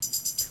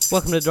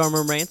Welcome to Dorm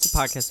Room Rants, a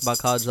podcast about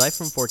college life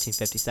from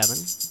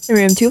 1457.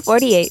 Room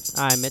 248.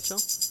 I'm Mitchell.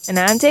 And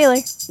I'm Taylor.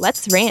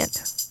 Let's rant.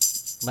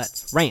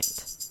 Let's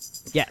rant.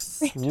 Yes.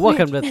 Rant,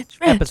 Welcome rant, to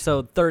rant.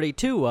 episode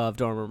 32 of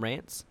Dorm Room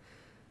Rants.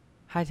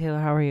 Hi, Taylor.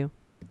 How are you?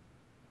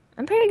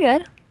 I'm pretty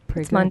good.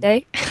 Pretty It's good.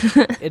 Monday.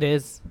 It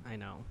is. I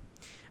know.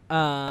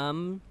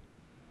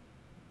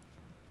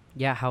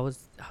 Yeah, how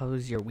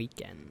was your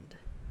weekend?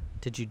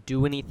 Did you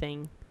do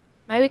anything?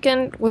 My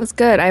weekend was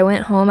good. I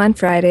went home on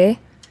Friday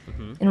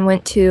and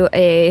went to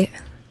a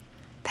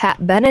Pat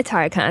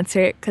Benatar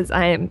concert because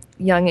I am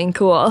young and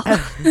cool.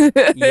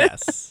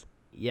 Yes.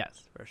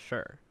 Yes, for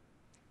sure.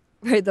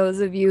 For those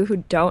of you who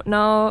don't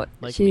know,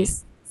 Like she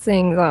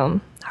sings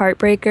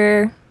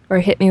Heartbreaker or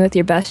Hit Me With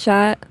Your Best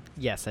Shot.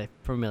 Yes, I'm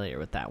familiar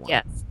with that one.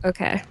 Yes.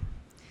 Okay.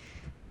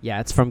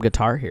 Yeah, it's from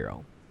Guitar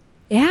Hero.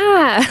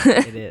 Yeah.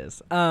 It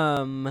is.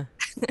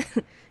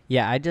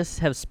 Yeah, I just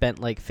have spent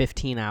like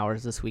 15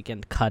 hours this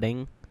weekend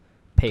cutting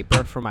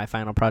paper for my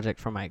final project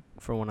for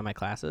one of my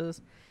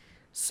classes.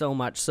 So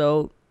much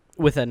so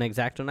with an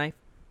X-Acto knife.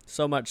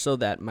 So much so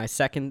that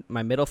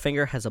my middle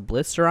finger has a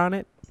blister on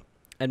it,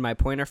 and my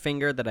pointer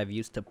finger that I've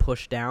used to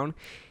push down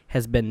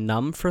has been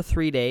numb for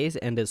 3 days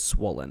and is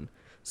swollen.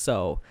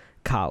 So,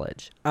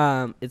 college.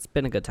 It's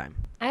been a good time.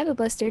 I have a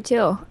blister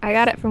too. I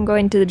got it from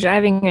going to the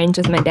driving range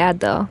with my dad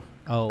though.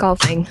 Oh.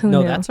 Golfing. Who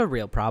No, knew? that's a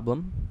real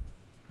problem.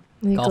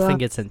 We go Golfing out-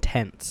 gets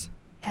intense.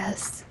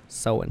 Yes.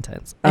 So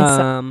intense.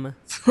 And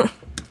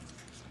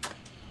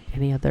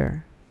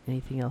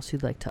Anything else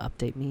you'd like to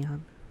update me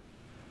on?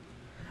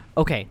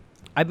 Okay,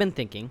 I've been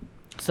thinking.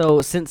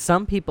 So since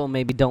some people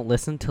maybe don't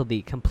listen till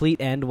the complete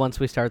end once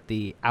we start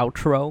the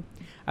outro,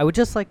 I would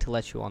just like to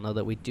let you all know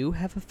that we do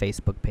have a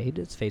Facebook page.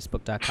 It's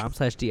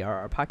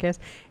facebook.com/DRR podcast.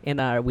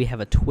 And we have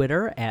a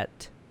Twitter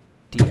at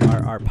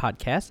DRR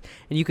podcast.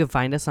 And you can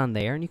find us on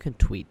there and you can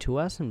tweet to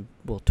us and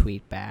we'll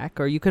tweet back.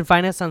 Or you can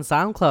find us on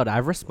SoundCloud.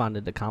 I've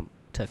responded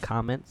to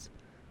comments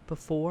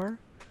before.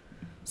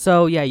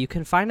 So, yeah, you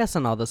can find us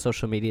on all the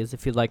social medias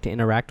if you'd like to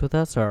interact with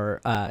us, or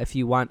if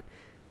you want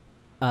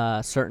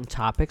certain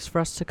topics for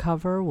us to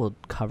cover, we'll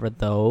cover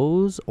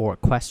those, or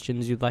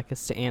questions you'd like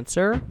us to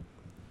answer.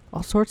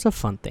 All sorts of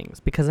fun things,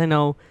 because I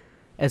know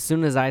as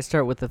soon as I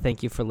start with the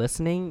thank you for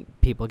listening,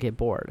 people get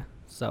bored.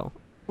 So,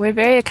 We're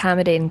very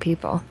accommodating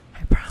people.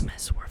 I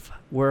promise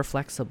we're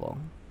flexible.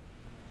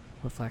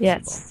 We're flexible.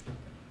 Yes.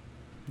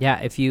 Yeah,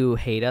 if you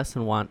hate us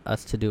and want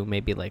us to do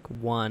maybe like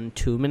 1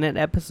 2-minute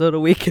episode a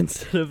week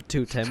instead of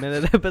 2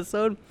 10-minute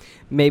episode,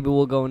 maybe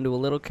we'll go into a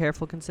little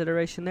careful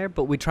consideration there,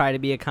 but we try to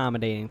be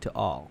accommodating to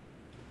all.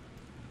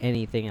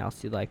 Anything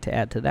else you'd like to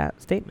add to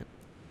that statement?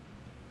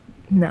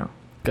 No.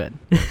 Good.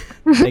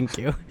 Thank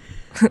you.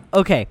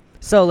 Okay,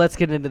 so let's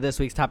get into this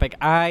week's topic.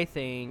 I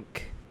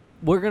think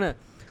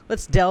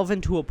let's delve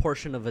into a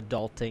portion of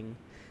adulting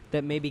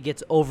that maybe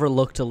gets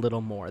overlooked a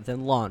little more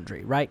than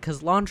laundry, right?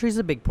 Because laundry is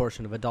a big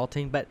portion of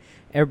adulting, but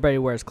everybody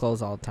wears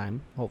clothes all the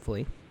time,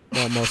 hopefully.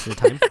 Well, most of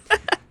the time.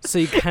 So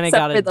you kind of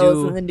got to do... for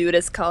those in the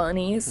nudist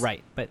colonies.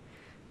 Right, but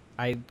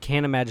I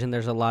can't imagine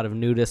there's a lot of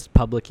nudist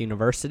public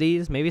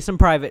universities. Maybe some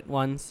private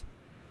ones.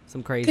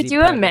 Some crazy Could you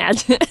private-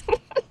 imagine?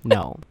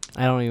 No,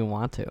 I don't even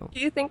want to.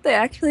 Do you think they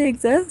actually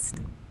exist?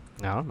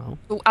 I don't know.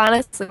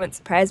 Honestly, it wouldn't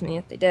surprise me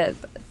if they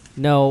did. But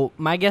No,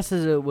 my guess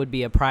is it would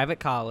be a private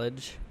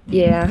college.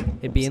 yeah.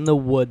 It'd be in the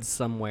woods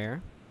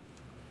somewhere.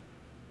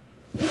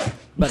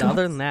 But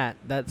other than that,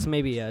 that's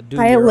maybe a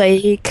By a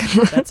lake.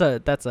 that's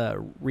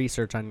a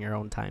research on your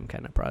own time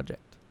kind of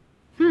project.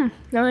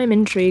 Now I'm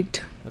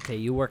intrigued. Okay,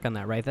 you work on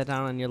that. Write that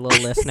down on your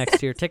little list next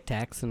to your Tic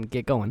Tacs and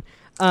get going.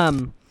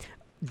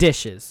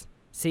 Dishes.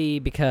 See,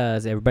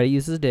 because everybody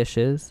uses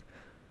dishes.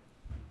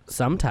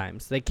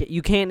 Sometimes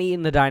you can't eat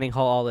in the dining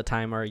hall all the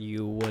time, or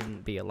you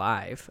wouldn't be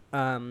alive.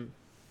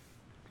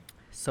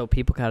 So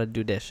people gotta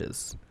do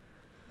dishes.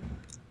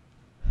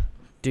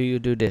 Do you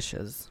do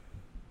dishes?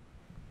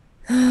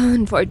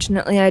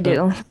 Unfortunately, I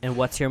do. And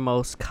what's your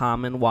most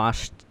common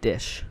washed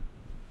dish?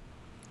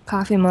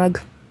 Coffee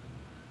mug.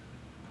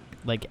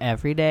 Like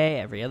every day,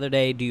 every other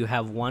day? Do you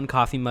have one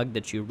coffee mug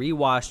that you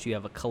rewash? Do you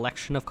have a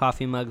collection of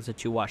coffee mugs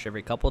that you wash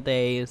every couple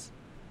days?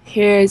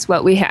 Here's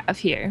what we have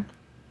here.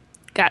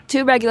 Got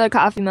 2 regular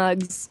coffee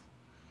mugs.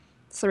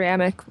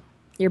 Ceramic.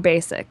 Your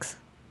basics.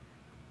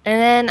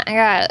 And then I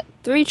got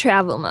 3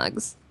 travel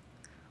mugs.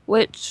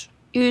 Which,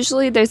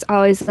 usually there's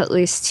always at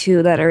least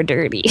 2 that are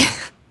dirty.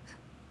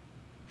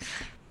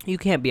 You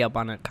can't be up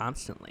on it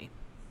constantly.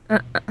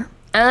 And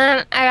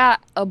then I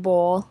got a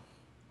bowl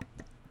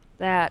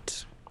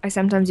that I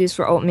sometimes use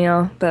for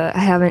oatmeal, but I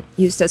haven't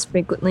used as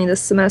frequently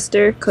this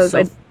semester because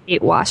I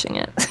hate washing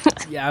it.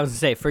 Yeah, I was going to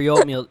say, for your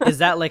oatmeal, is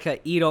that like a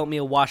eat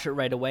oatmeal, wash it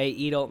right away,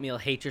 eat oatmeal,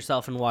 hate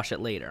yourself, and wash it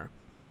later?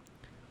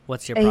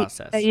 What's your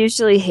process? I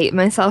usually hate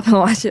myself and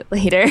wash it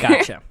later.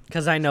 Gotcha.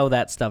 Because I know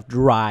that stuff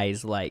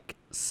dries like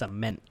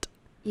cement.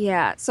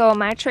 Yeah, so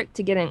my trick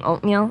to getting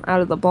oatmeal out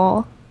of the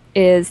bowl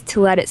is to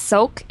let it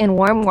soak in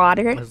warm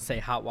water Let's say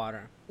hot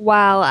water.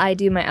 while I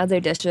do my other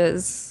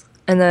dishes.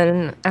 And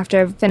then after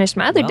I've finished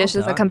my other Well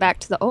dishes, I done. come back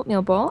to the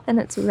oatmeal bowl and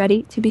it's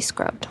ready to be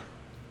scrubbed.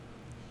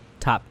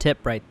 top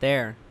tip right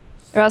there.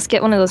 Or else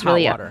get one of those Hot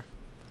really water.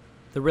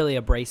 The really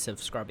abrasive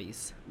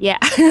scrubbies. Yeah,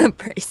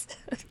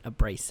 abrasive.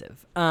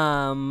 Abrasive.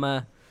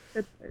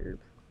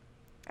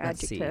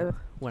 Let's see.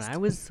 When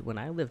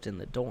I lived in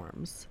the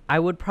dorms, I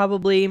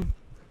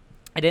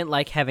didn't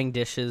like having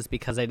dishes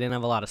because I didn't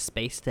have a lot of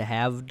space to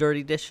have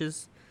dirty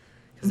dishes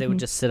because they would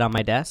just sit on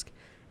my desk.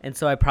 And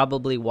so I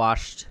probably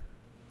washed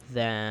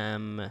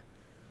them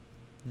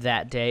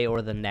that day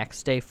or the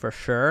next day for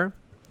sure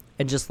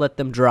and just let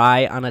them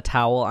dry on a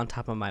towel on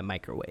top of my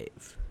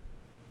microwave.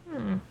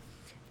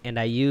 And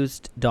I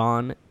used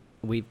Dawn,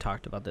 we've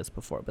talked about this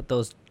before, but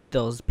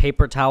those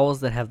paper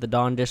towels that have the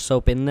Dawn dish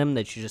soap in them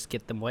that you just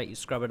get them wet, you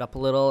scrub it up a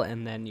little,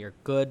 and then you're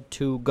good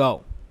to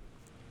go.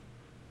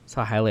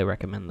 So I highly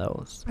recommend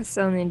those. I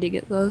still need to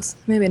get those.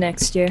 Maybe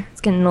next year.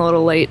 It's getting a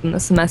little late in the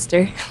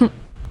semester.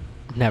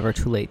 Never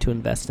too late to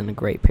invest in a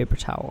great paper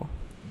towel.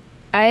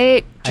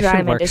 I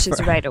dry my dishes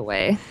right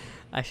away.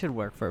 I should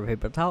work for a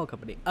paper towel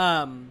company.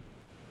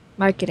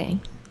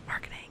 Marketing.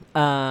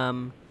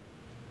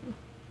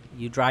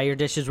 You dry your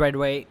dishes right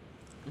away.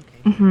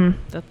 Okay.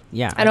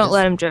 Yeah. I don't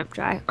let them drip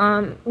dry.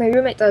 My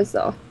roommate does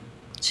though.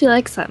 She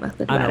likes that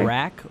method on better. a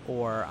rack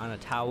or on a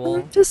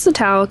towel. Just a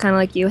towel, kind of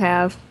like you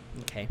have.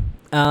 Okay.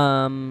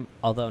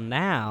 Although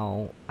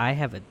now I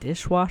have a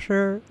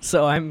dishwasher,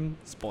 so I'm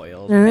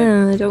spoiled.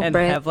 And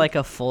have like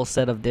a full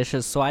set of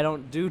dishes, so I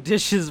don't do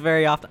dishes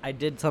very often. I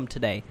did some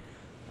today.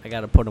 I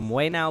gotta put them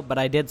away now, but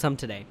I did some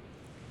today.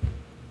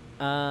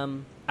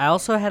 I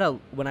also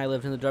when I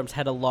lived in the dorms,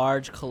 had a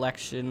large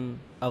collection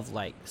of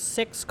like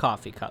 6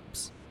 coffee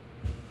cups.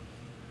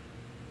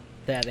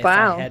 That if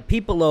I had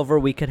people over,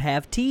 we could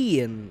have tea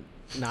and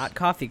not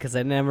coffee, because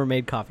I never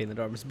made coffee in the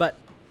dorms. But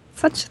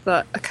such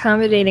the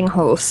accommodating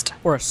host.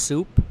 Or a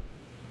soup.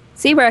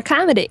 See, we're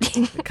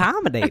accommodating.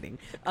 Accommodating.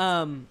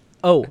 A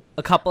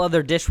couple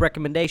other dish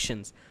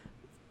recommendations.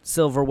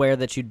 Silverware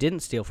that you didn't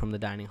steal from the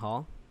dining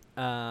hall.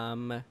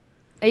 I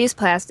use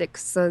plastic,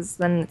 so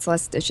then it's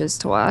less dishes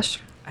to wash.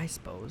 I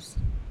suppose.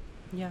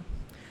 Yeah.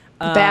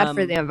 Bad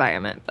for the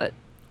environment, but...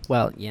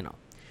 Well,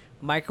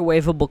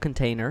 microwavable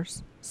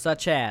containers,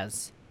 such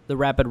as the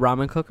Rapid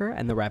Ramen Cooker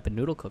and the Rapid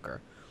Noodle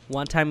Cooker.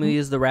 One time we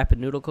used the Rapid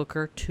Noodle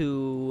Cooker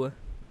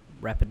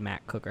Rapid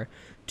Mac Cooker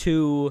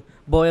to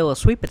boil a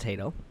sweet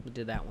potato. We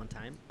did that one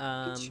time.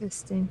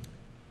 Interesting.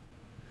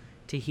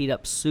 To heat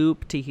up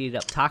soup, to heat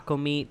up taco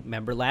meat.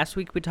 Remember last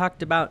week we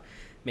talked about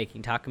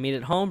making taco meat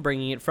at home,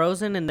 bringing it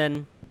frozen, and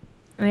then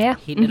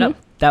heating it up.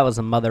 That was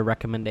a mother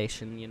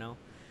recommendation,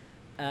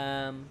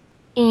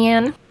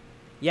 And...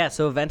 Yeah,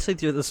 so eventually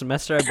through the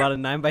semester, I bought a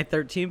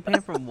 9x13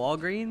 pan from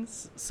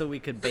Walgreens so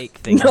we could bake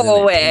things.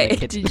 No way.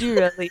 Did you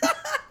really?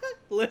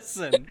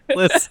 Listen.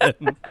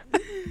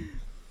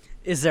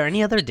 Is there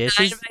any other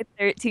dishes?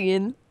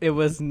 9x13. It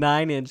was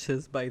 9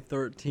 inches by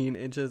 13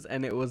 inches,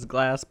 and it was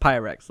glass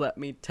Pyrex, let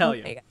me tell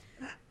you.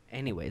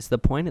 Anyways, the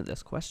point of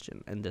this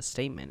question and this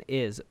statement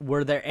is,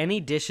 were there any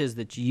dishes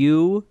that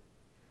you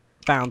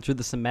found through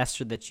the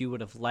semester that you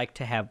would have liked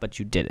to have but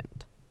you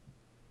didn't?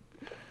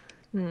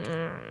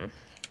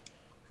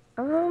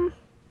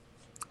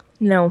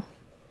 No.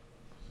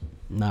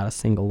 Not a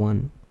single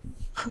one.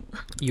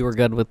 You were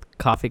good with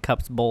coffee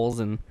cups, bowls,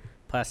 and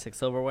plastic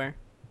silverware?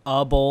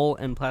 A bowl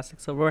and plastic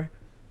silverware?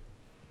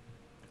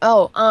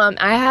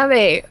 I have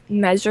a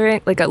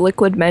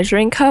liquid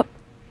measuring cup.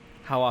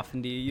 How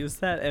often do you use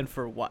that, and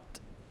for what?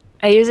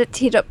 I use it to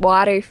heat up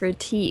water for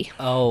tea.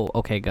 Oh,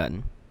 okay,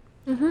 good.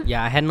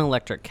 Yeah, I had an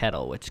electric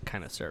kettle, which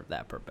kind of served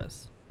that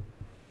purpose.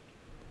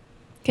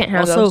 Can't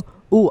have also,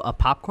 those. A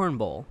popcorn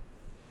bowl.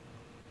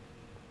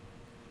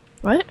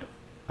 What?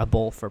 A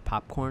bowl for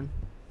popcorn.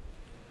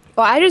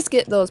 Well, I just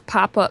get those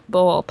pop-up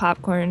bowl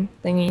popcorn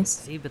thingies.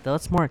 See, but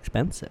that's more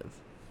expensive.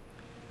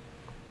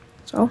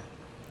 So?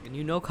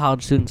 And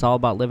college students all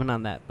about living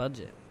on that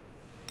budget.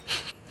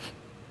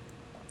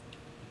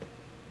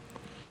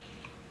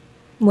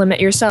 Limit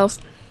yourself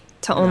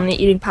to only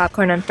eating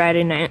popcorn on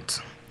Friday nights.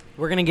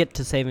 We're going to get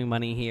to saving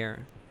money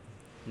here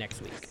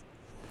next week.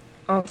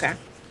 Okay.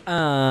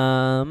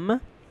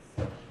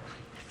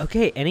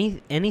 Okay,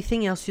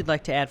 anything else you'd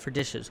like to add for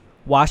dishes?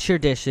 Wash your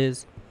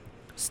dishes.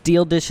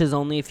 Steal dishes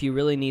only if you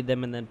really need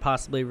them, and then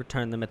possibly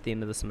return them at the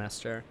end of the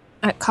semester.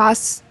 It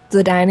costs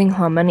the dining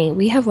hall money.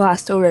 We have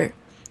lost over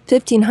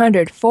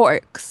 1,500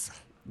 forks.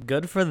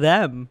 Good for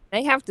them.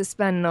 They have to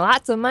spend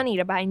lots of money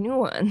to buy new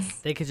ones.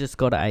 They could just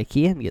go to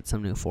IKEA and get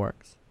some new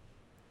forks.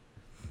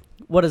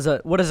 What does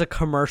a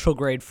commercial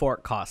grade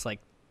fork cost? Like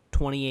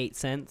 28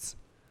 cents?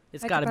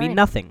 It's got to be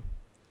nothing.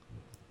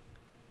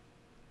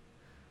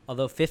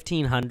 Although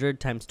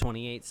 1,500 times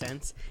 28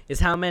 cents is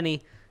how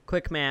many?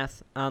 Quick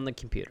math on the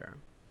computer.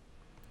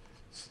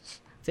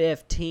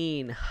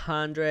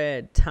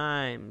 1,500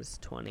 times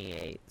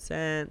 28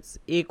 cents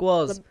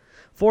equals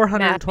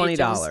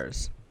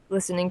 $420.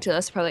 Listening to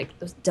us probably like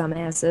those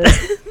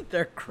dumbasses.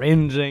 They're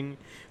cringing.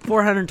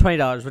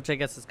 $420, which I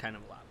guess is kind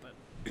of a lot, but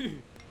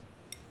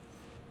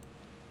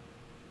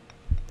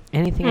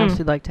anything else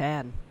you'd like to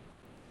add?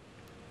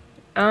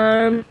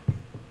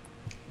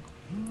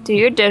 Do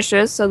your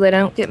dishes so they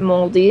don't get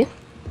moldy.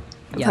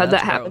 I've Yeah, had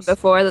that's that happen gross.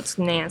 before. That's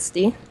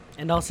nasty.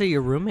 And also,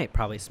 your roommate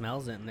probably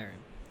smells it in there,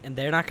 and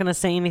they're not gonna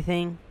say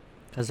anything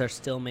because they're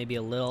still maybe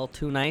a little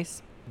too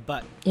nice.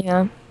 But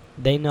Yeah.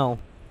 they know.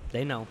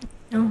 They know.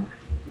 Oh.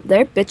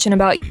 They're bitching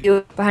about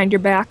you behind your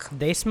back.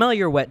 They smell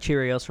your wet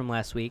Cheerios from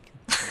last week.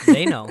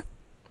 They know.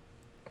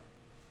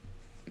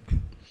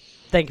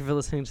 Thank you for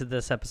listening to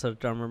this episode of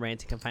Dorm Room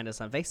Rants. You can find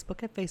us on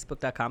Facebook at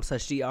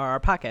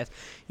facebook.com/DRRpodcast.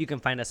 You can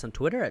find us on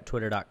Twitter at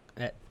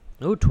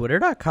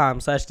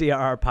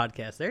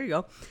twitter.com/DRRpodcast. There you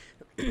go.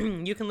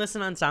 You can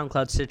listen on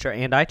SoundCloud, Stitcher,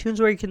 and iTunes,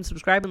 where you can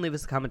subscribe and leave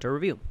us a comment or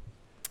review.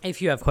 If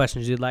you have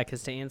questions you'd like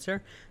us to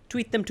answer,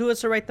 tweet them to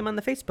us or write them on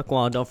the Facebook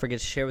wall. Don't forget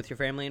to share with your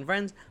family and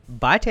friends.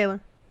 Bye,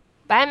 Taylor.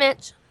 Bye,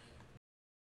 Mitch.